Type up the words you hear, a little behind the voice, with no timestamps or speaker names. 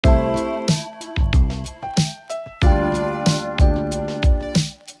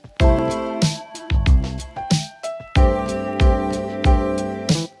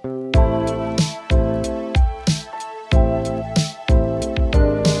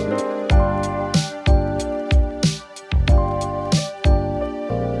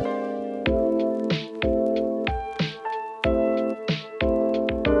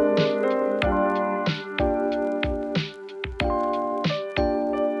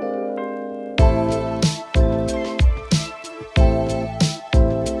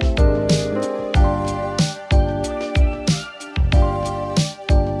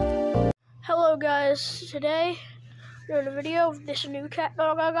today doing a video of this new cat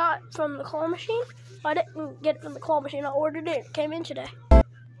dog I got from the claw machine. I didn't get it from the claw machine, I ordered it. It came in today.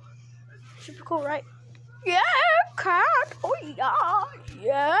 Super cool, right? Yeah, cat. Oh yeah,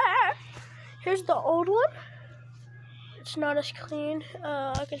 yeah. Here's the old one. It's not as clean.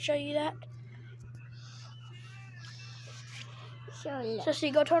 I can show you that. So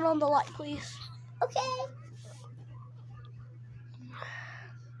see, go turn on the light, please. Okay.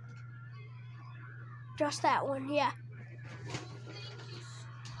 Just that one, yeah.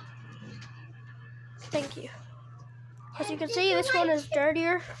 Thank you. As you can see, this one is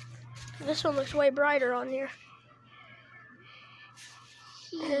dirtier. This one looks way brighter on here.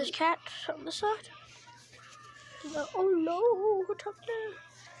 There's cat on the side. Oh no, what's up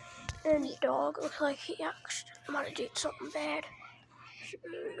there? And dog looks like he might have did something bad.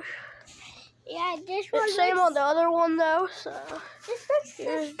 Yeah, this one. It's same on the other one though. So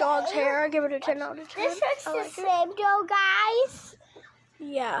here's dog's hair. I give it a 10 out of 10. This looks the same though, guys.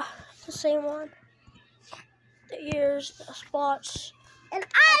 Yeah, the same one. The ears, the spots. And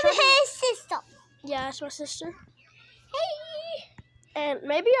I'm his sister. Yeah, that's my sister. Hey. And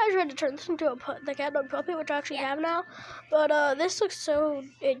maybe I tried to turn this into the cat dog puppy, which I actually have now. But this looks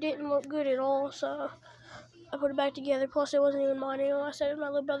it didn't look good at all. So I put it back together. Plus, it wasn't even mine anymore. I said it was my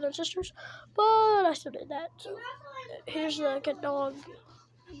little brother and sister's. But I still did that. So here's the cat dog.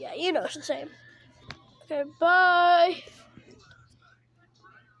 Yeah, you know it's the same. Okay, bye.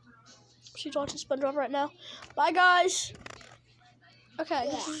 She's watching SpongeBob right now. Bye, guys. Okay,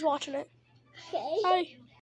 yeah. She's watching it. Okay. Bye.